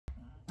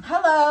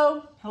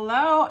Hello.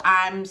 Hello,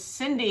 I'm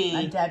Cindy.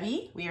 I'm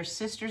Debbie. We are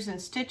Sisters in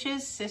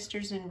Stitches,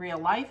 sisters in real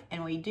life,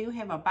 and we do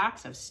have a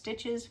box of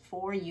stitches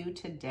for you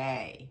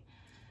today.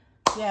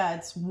 Yeah,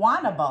 it's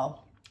Wantable.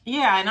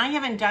 Yeah, and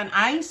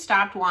I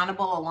stopped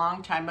Wantable a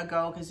long time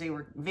ago because they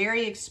were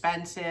very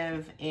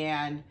expensive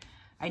and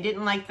I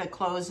didn't like the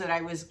clothes that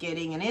I was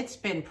getting, and it's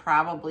been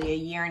probably a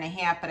year and a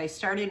half, but I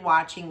started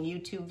watching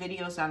YouTube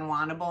videos on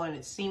Wantable and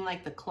it seemed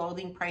like the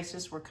clothing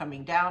prices were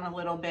coming down a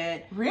little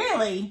bit.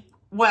 Really?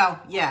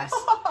 Well, yes.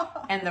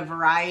 And the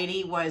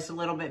variety was a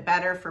little bit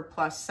better for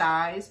plus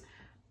size.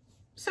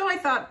 So I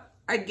thought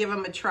I'd give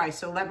them a try.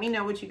 So let me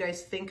know what you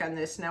guys think on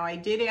this. Now, I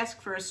did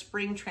ask for a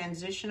spring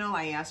transitional.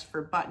 I asked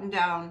for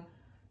button-down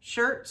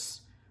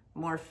shirts,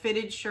 more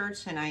fitted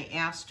shirts, and I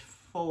asked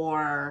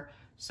for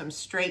some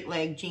straight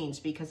leg jeans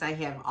because I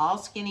have all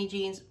skinny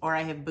jeans or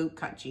I have boot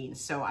cut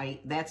jeans. So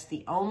that's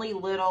the only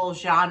little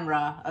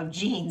genre of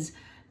jeans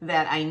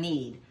that I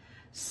need.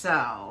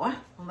 So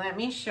let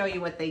me show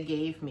you what they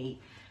gave me.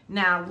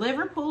 Now,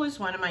 Liverpool is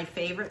one of my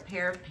favorite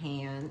pair of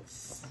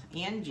pants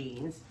and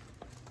jeans,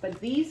 but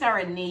these are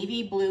a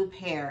navy blue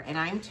pair, and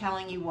I'm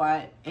telling you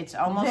what, it's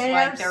almost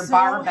like they're so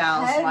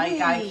barbells heavy.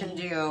 like I can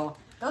do.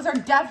 Those are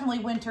definitely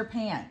winter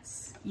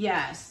pants.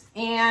 Yes,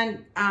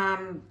 and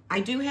I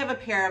do have a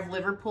pair of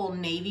Liverpool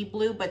navy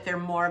blue, but they're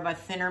more of a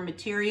thinner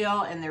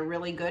material, and they're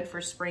really good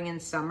for spring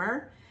and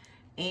summer.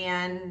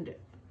 And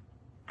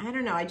I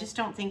don't know, I just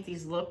don't think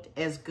these looked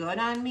as good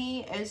on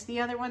me as the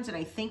other ones, and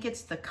I think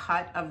it's the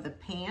cut of the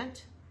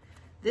pant.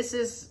 This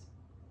is,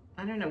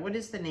 I don't know, what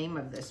is the name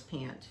of this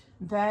pant?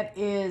 That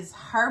is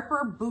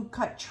Harper boot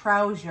cut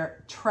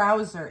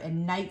trouser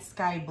in night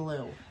sky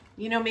blue.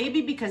 You know, maybe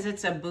because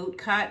it's a boot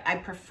cut, I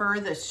prefer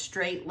the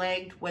straight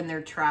legged when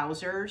they're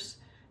trousers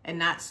and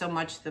not so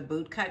much the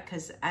boot cut,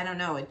 because I don't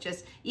know, it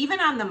just, even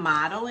on the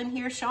model in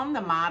here, show them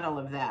the model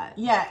of that.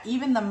 Yeah,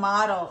 even the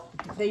model,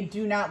 they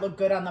do not look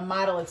good on the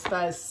model. It's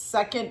the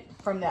second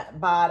from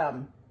that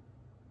bottom.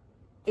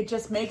 It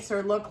just makes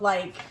her look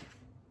like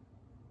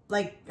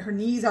her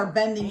knees are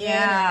bending in,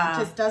 and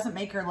it just doesn't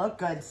make her look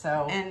good.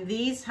 So, and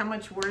these, how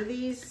much were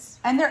these?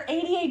 And they're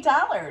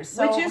 $88,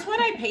 so, which is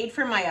what I paid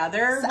for my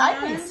other ones. I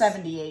paid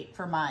 $78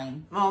 for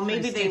mine. Well,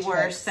 maybe they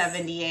were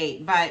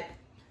 $78, but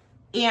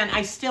and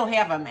I still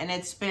have them, and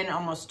it's been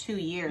almost 2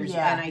 years,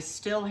 and I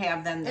still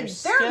have them. They're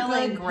still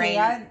in great,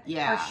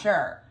 for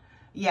sure.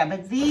 Yeah,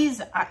 but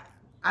these,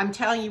 I'm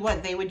telling you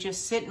what, they would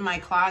just sit in my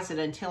closet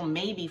until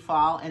maybe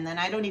fall, and then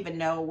I don't even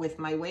know with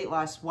my weight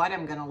loss what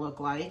I'm going to look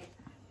like.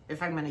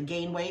 If I'm going to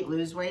gain weight,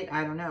 lose weight,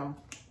 I don't know.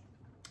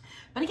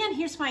 But again,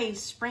 here's my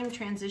spring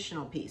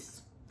transitional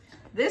piece.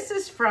 This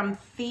is from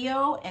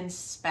Theo and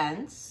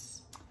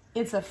Spence.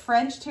 It's a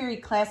French Terry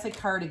Classic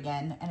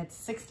cardigan, and it's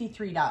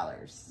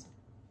 $63.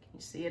 You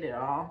see it at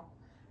all?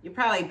 You're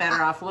probably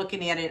better off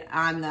looking at it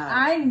on the...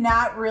 I'm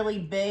not really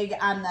big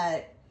on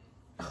the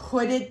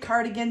hooded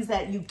cardigans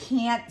that you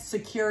can't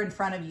secure in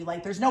front of you.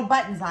 Like, there's no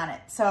buttons on it.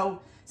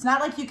 So it's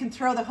not like you can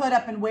throw the hood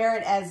up and wear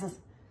it as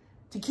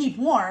to keep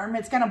warm.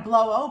 It's going to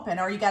blow open,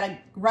 or you got to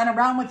run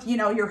around with, you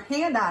know, your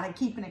hand on it,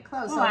 keeping it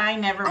closed. Well, so I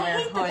never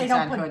wear hoods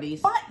on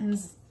hoodies.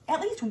 Buttons,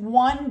 at least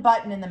one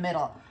button in the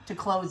middle to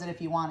close it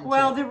if you wanted to.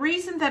 Well, the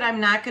reason that I'm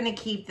not going to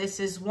keep this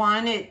is,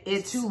 one,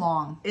 it's too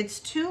long. It's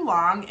too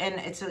long, and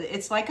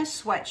it's like a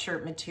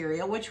sweatshirt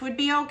material, which would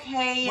be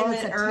okay in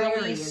the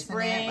early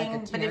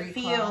spring, but it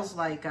feels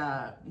like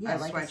a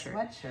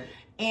sweatshirt.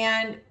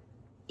 And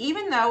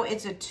even though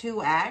it's a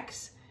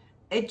 2X,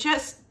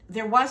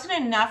 there wasn't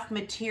enough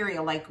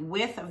material, like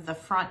width of the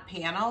front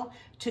panel,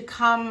 to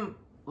come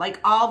like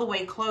all the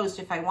way closed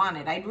if I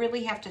wanted. I'd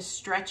really have to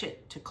stretch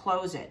it to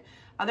close it.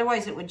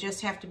 Otherwise, it would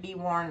just have to be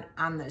worn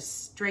on the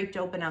draped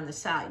open on the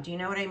side. Do you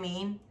know what I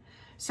mean?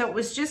 So it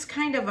was just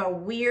kind of a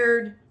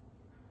weird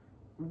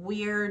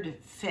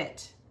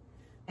fit.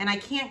 And I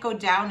can't go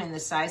down in the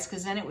size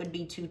because then it would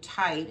be too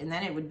tight, and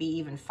then it would be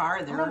even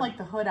farther. I don't like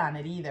the hood on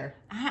it either.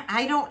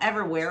 I don't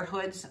ever wear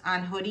hoods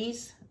on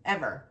hoodies,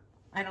 ever.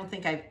 I don't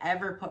think I've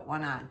ever put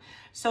one on.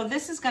 So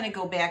this is going to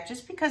go back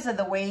just because of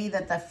the way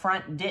that the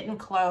front didn't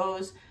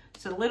close.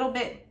 It's a little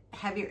bit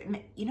heavier.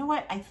 You know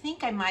what? I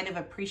think I might have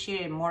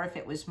appreciated more if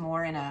it was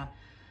more in a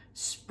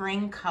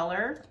spring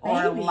color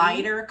or a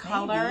lighter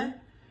color. Maybe.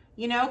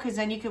 You know, because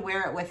then you could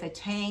wear it with a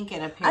tank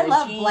and a pair of jeans. I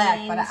love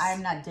black, but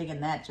I'm not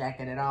digging that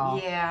jacket at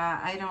all. Yeah,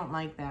 I don't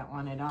like that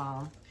one at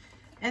all.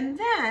 And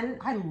then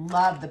I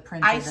love the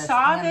print of this. I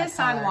saw this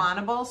on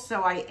Wantable,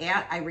 so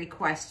I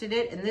requested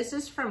it, and this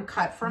is from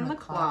Cut from the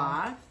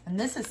Cloth. And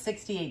this is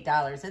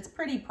 $68. It's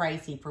pretty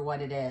pricey for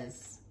what it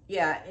is.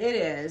 Yeah, it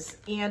is,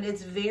 and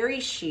it's very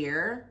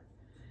sheer,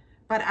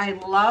 but I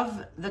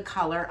love the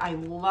color. I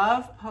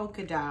love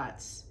polka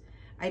dots.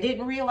 I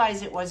didn't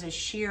realize it was as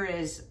sheer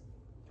as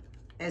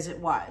it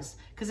was,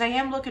 because I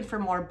am looking for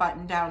more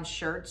button-down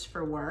shirts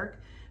for work,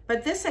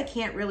 but this I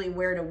can't really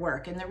wear to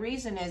work, and the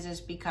reason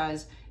is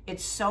because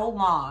it's so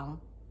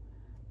long,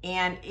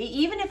 and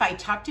even if I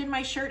tucked in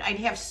my shirt, I'd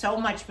have so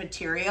much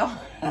material.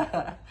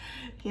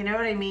 You know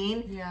what I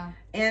mean? Yeah.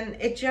 And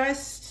it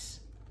just,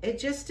 it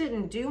just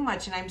didn't do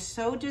much, and I'm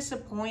so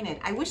disappointed.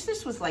 I wish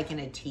this was like in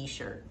a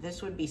t-shirt.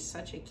 This would be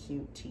such a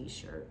cute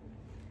t-shirt.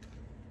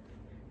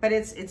 But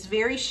it's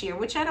very sheer,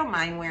 which I don't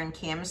mind wearing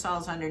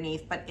camisoles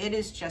underneath, but it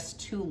is just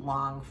too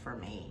long for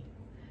me.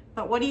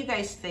 But what do you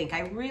guys think?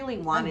 I really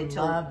wanted to.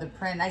 I love the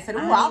print. I said,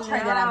 ooh, I'll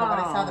try that on, but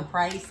when I saw the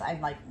price,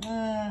 I'm like,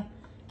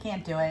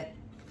 can't do it.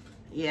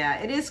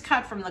 Yeah, it is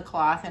cut from the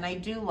cloth, and I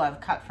do love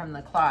cut from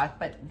the cloth,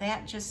 but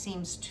that just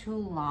seems too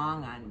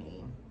long on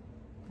me.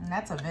 And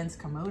that's a Vince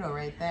Camuto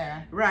right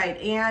there. Right,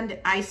 and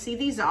I see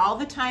these all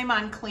the time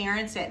on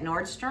clearance at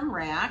Nordstrom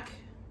Rack.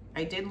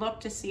 I did look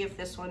to see if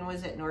this one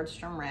was at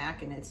Nordstrom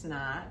Rack, and it's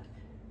not.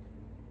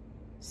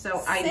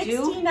 So I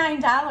do...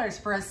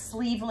 $69 for a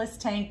sleeveless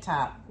tank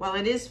top. Well,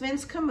 it is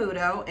Vince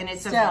Camuto, and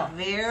it's still, a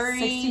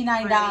very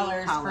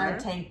 $69 for a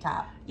tank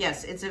top.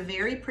 Yes, it's a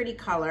very pretty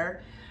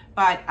color,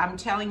 but I'm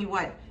telling you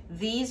what,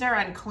 these are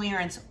on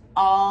clearance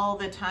all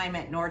the time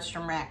at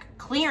Nordstrom Rack.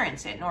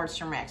 Clearance at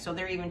Nordstrom Rack, so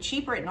they're even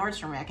cheaper at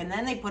Nordstrom Rack, and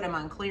then they put them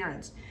on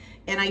clearance.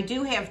 And I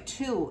do have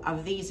 2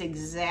 of these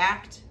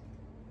exact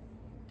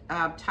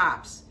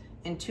tops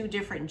in 2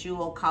 different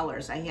jewel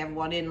colors. I have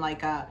one in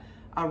like a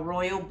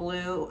royal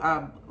blue,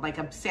 like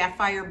a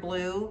sapphire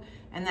blue,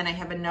 and then I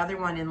have another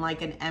one in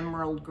like an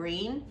emerald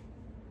green.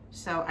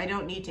 So I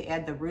don't need to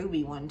add the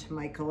ruby one to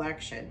my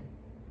collection.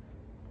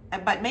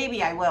 But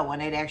maybe I will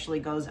when it actually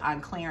goes on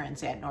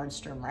clearance at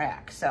Nordstrom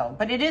Rack. So,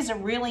 but it is a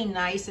really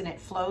nice, and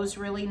it flows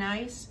really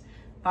nice,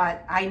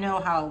 but I know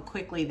how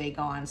quickly they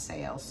go on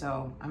sale,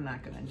 so I'm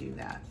not gonna do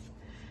that.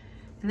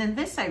 And then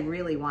this I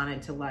really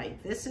wanted to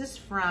like. This is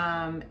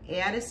from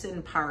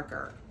Addison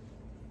Parker.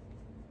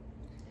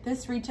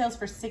 This retails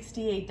for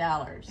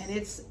 $68. And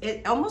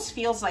it almost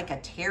feels like a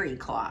terry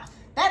cloth.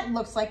 That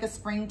looks like a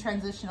spring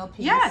transitional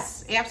piece.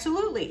 Yes,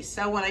 absolutely.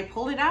 So when I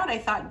pulled it out, I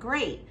thought,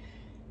 great.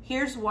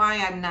 Here's why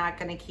I'm not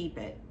gonna keep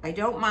it. I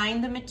don't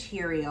mind the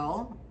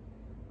material,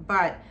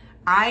 but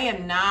I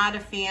am not a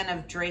fan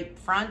of draped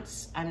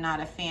fronts. I'm not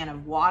a fan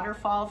of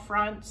waterfall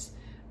fronts.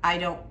 I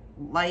don't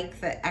like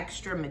the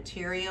extra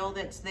material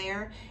that's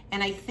there.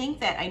 And I think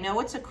that, I know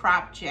it's a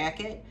crop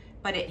jacket,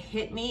 but it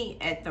hit me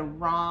at the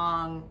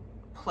wrong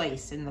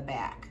place in the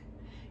back.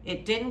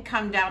 It didn't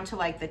come down to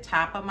like the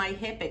top of my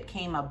hip, it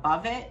came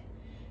above it.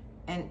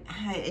 And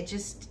it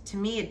just, to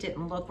me, it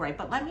didn't look right.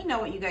 But let me know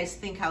what you guys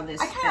think, how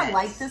this fits. I kind of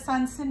like this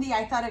on Cindy.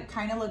 I thought it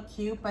kind of looked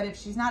cute, but if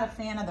she's not a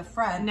fan of the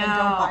front, no, then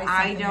don't buy something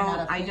I you're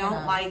not a fan I don't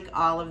of. like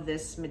all of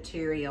this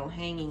material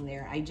hanging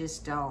there. I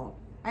just don't.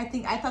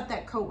 I thought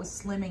that coat was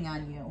slimming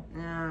on you.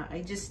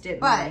 I just didn't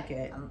but like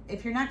it.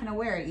 If you're not going to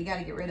wear it, you got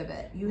to get rid of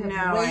it. You have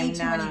No, way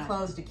too many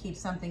clothes to keep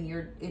something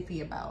you're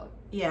iffy about.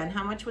 Yeah, and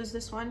how much was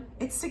this one?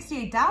 It's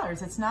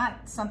 $68. It's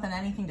not something,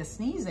 anything to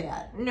sneeze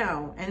at.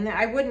 No, and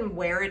I wouldn't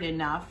wear it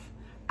enough.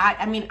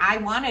 I mean, I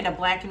wanted a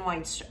black and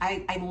white.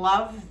 I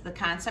love the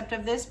concept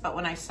of this, but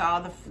when I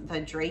saw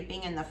the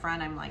draping in the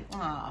front, I'm like,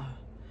 oh.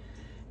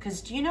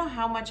 Because do you know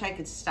how much I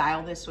could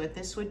style this with?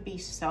 This would be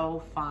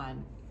so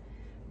fun.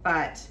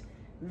 But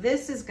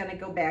this is going to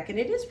go back, and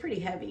it is pretty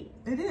heavy.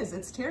 It is.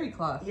 It's terry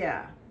cloth.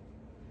 Yeah.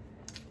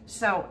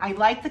 So I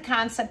like the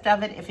concept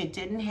of it. If it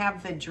didn't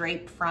have the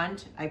draped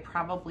front, I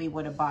probably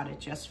would have bought it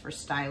just for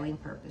styling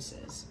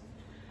purposes.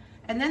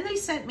 And then they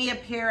sent me a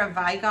pair of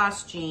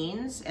Vigos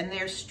jeans, and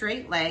they're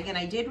straight leg, and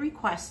I did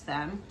request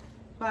them,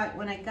 but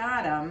when I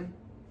got them,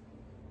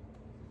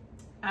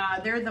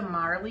 they're the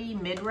Marley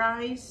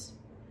mid-rise,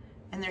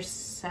 and they're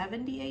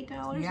 $78,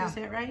 yeah. Is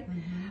that right?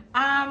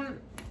 Mm-hmm.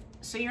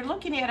 So you're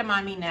looking at them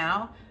on me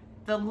now.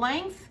 The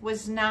length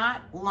was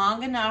not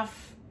long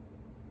enough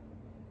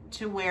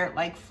to wear it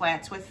like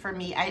flats with for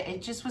me.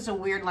 It just was a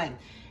weird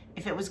length.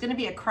 If it was gonna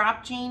be a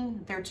crop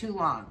jean, they're too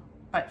long.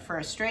 But for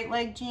a straight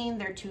leg jean,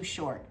 they're too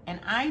short. And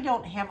I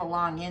don't have a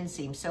long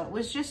inseam, so it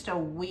was just a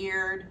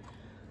weird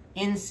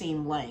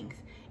inseam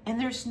length. And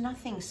there's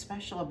nothing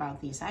special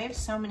about these. I have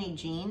so many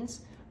jeans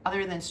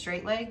other than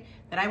straight leg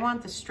that I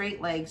want the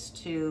straight legs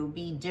to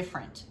be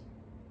different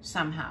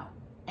somehow.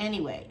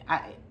 Anyway,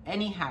 I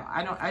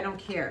don't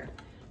care.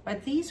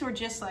 But these were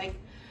just like,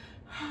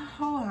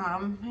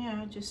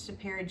 yeah, just a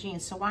pair of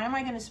jeans. So why am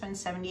I gonna spend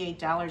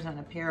 $78 on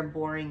a pair of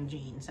boring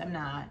jeans? I'm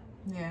not.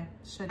 Yeah,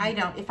 shouldn't. I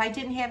don't. If I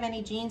didn't have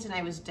any jeans and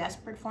I was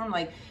desperate for them,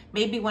 like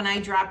maybe when I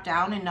drop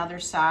down another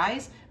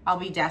size, I'll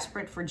be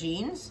desperate for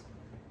jeans.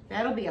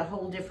 That'll be a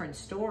whole different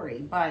story.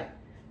 But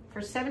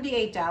for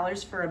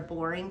 $78 for a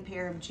boring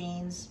pair of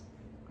jeans,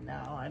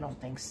 no, I don't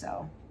think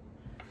so.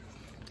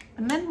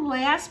 And then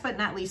last but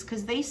not least,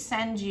 because they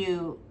send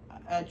you,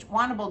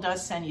 Wantable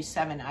does send you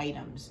 7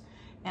 items.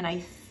 And I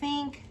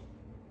think,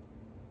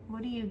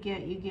 what do you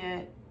get? You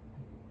get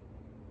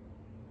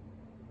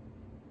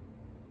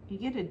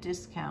a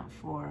discount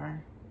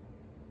for...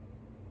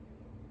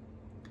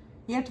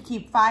 You have to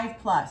keep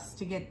 5+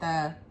 to get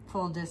the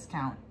full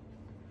discount,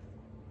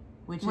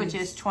 which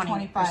is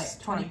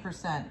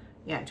 20%.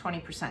 Yeah,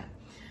 20%.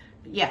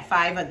 Yeah,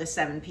 5 of the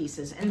 7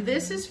 pieces. And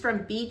this is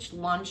from Beach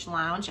Lunch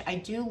Lounge. I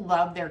do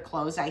love their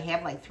clothes. I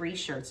have like 3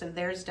 shirts of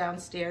theirs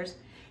downstairs.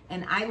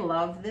 And I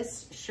love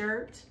this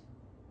shirt.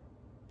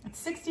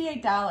 It's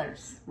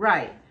 $68.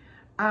 Right.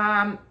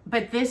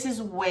 But this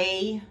is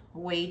way,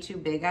 way too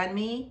big on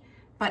me.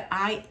 But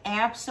I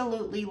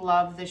absolutely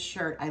love the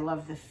shirt. I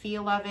love the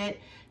feel of it.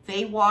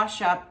 They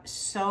wash up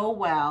so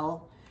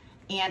well.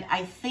 And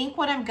I think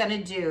what I'm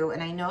gonna do,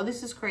 and I know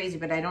this is crazy,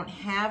 but I don't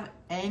have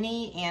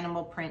any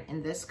animal print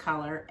in this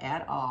color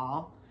at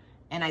all.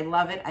 And I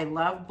love it. I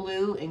love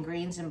blue and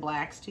greens and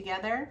blacks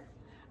together.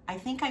 I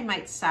think I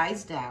might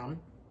size down.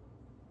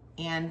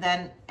 And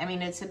then, I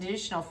mean, it's an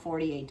additional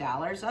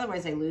 $48.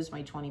 Otherwise, I lose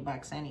my 20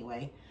 bucks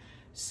anyway.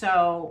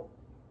 So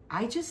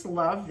I just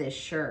love this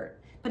shirt,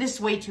 but it's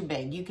way too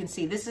big. You can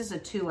see this is a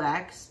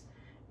 2X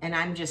and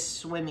I'm just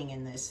swimming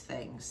in this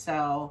thing.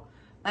 So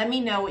let me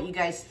know what you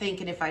guys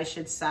think and if I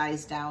should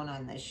size down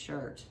on this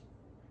shirt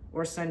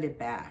or send it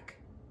back.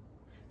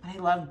 But I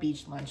love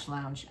Beach Lunch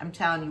Lounge. I'm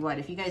telling you what,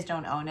 if you guys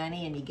don't own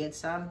any and you get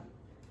some,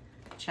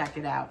 check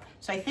it out.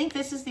 So I think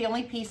this is the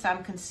only piece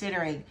I'm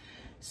considering.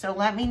 So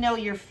let me know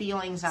your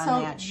feelings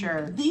on that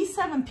shirt. These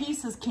 7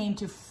 pieces came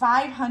to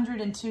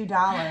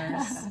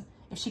 $502.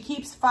 If she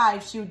keeps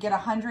 5, she would get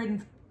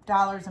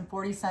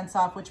 $100.40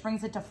 off, which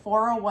brings it to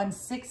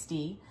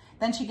 $401.60.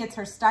 Then she gets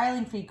her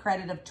styling fee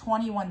credit of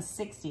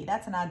 $21.60.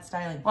 That's an odd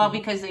styling fee. Well,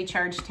 because they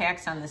charge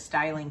tax on the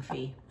styling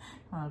fee.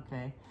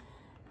 Okay.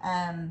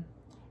 And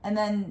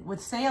then with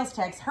sales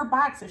tax, her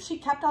box, if she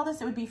kept all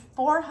this, it would be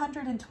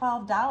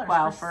 $412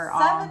 well, for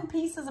 7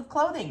 pieces of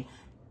clothing.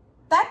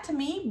 That to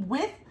me,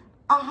 with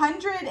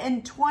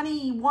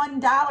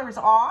 $121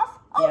 off?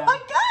 Oh yeah. My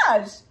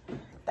gosh.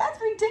 That's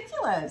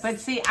ridiculous. But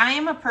see, I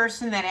am a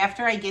person that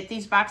after I get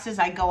these boxes,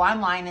 I go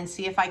online and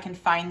see if I can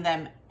find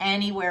them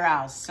anywhere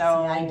else.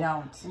 So see, I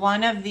don't.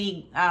 One of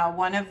the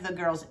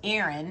girls,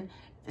 Erin,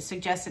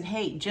 suggested,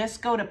 hey,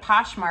 just go to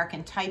Poshmark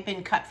and type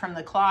in cut from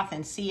the cloth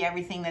and see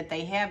everything that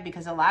they have,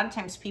 because a lot of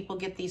times people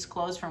get these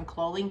clothes from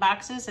clothing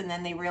boxes and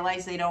then they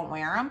realize they don't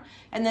wear them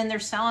and then they're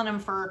selling them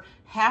for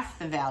half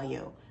the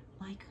value.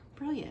 Like,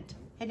 brilliant.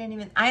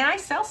 I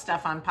sell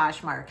stuff on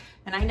Poshmark,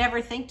 and I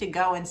never think to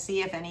go and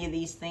see if any of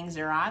these things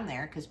are on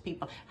there, because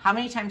people, how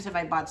many times have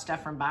I bought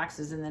stuff from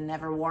boxes and then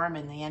never wore them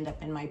and they end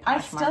up in my Poshmark pile?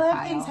 I still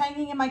have things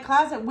hanging in my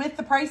closet with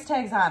the price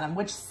tags on them,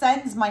 which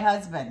sends my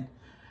husband.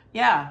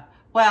 Yeah,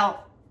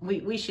 well,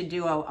 we should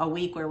do a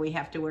week where we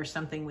have to wear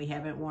something we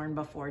haven't worn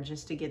before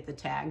just to get the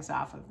tags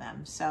off of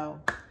them. So,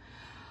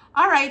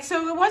 all right,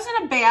 so it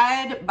wasn't a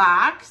bad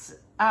box.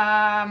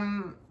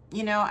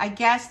 You know, I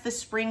guess the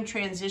spring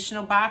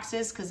transitional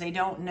boxes, because they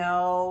don't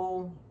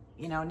know,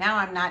 you know, now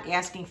I'm not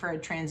asking for a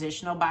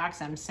transitional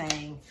box. I'm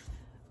saying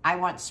I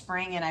want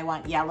spring and I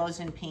want yellows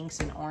and pinks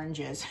and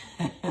oranges.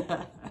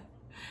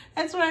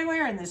 That's what I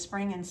wear in the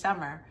spring and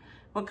summer.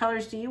 What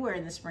colors do you wear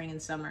in the spring and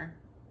summer?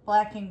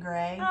 Black and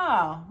gray.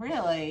 Oh,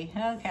 really?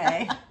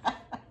 Okay.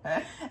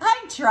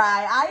 I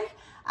try.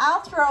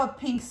 I'll throw a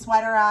pink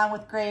sweater on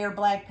with gray or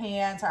black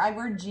pants, or I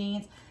wear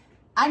jeans.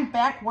 I'm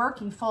back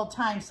working full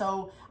time,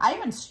 so I'm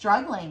even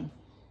struggling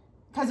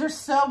because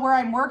where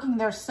I'm working,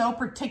 they're so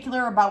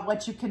particular about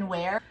what you can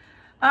wear.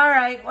 All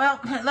right, well,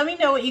 let me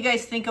know what you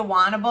guys think of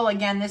Wantable.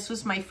 Again, this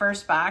was my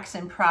first box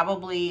in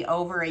probably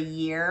over a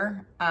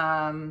year.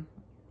 And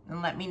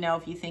let me know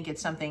if you think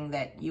it's something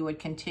that you would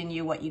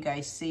continue, what you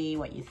guys see,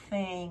 what you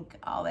think,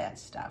 all that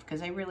stuff,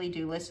 because I really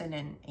do listen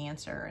and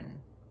answer. And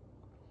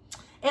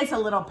it's a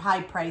little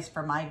high price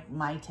for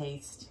my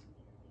taste.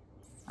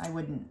 I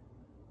wouldn't.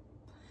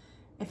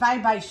 If I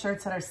buy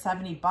shirts that are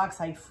 70 bucks,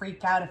 I'd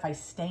freak out if I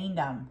stained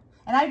them.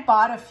 And I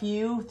bought a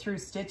few through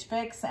Stitch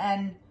Fix,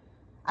 and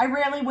I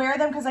rarely wear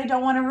them because I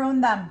don't want to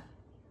ruin them.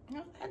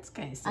 No, that's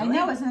kind of silly. I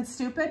know, isn't it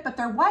stupid? But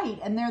they're white,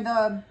 and they're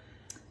the,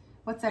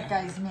 what's that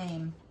guy's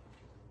name?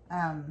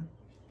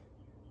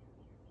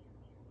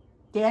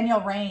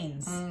 Daniel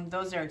Rains.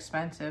 Those are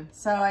expensive.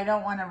 So I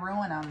don't want to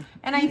ruin them.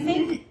 And I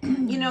think,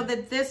 you know,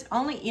 that this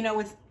only, you know,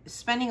 with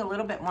spending a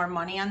little bit more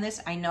money on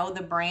this, I know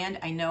the brand,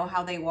 I know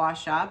how they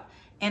wash up.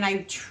 And I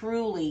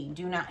truly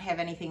do not have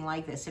anything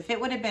like this. If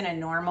it would have been a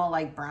normal,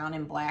 like, brown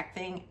and black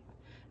thing,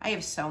 I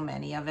have so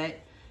many of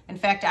it. In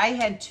fact, I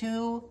had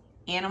 2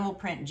 animal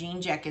print jean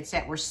jackets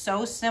that were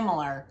so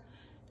similar.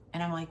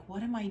 And I'm like,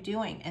 what am I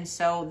doing? And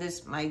so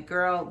the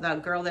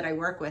girl that I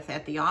work with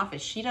at the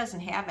office, she doesn't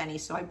have any.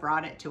 So I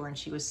brought it to her, and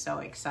she was so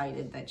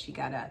excited that she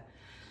got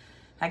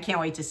I can't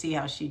wait to see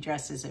how she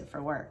dresses it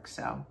for work,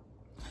 so.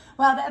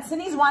 Well, that's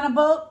Cindy's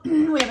Wantable.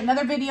 We have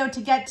another video to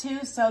get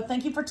to, so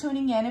thank you for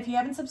tuning in. If you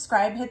haven't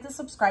subscribed, hit the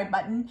subscribe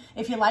button.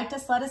 If you liked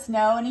us, let us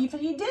know. And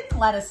if you didn't,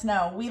 let us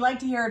know. We like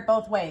to hear it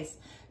both ways.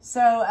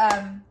 So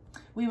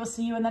we will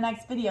see you in the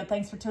next video.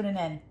 Thanks for tuning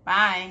in.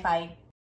 Bye. Bye.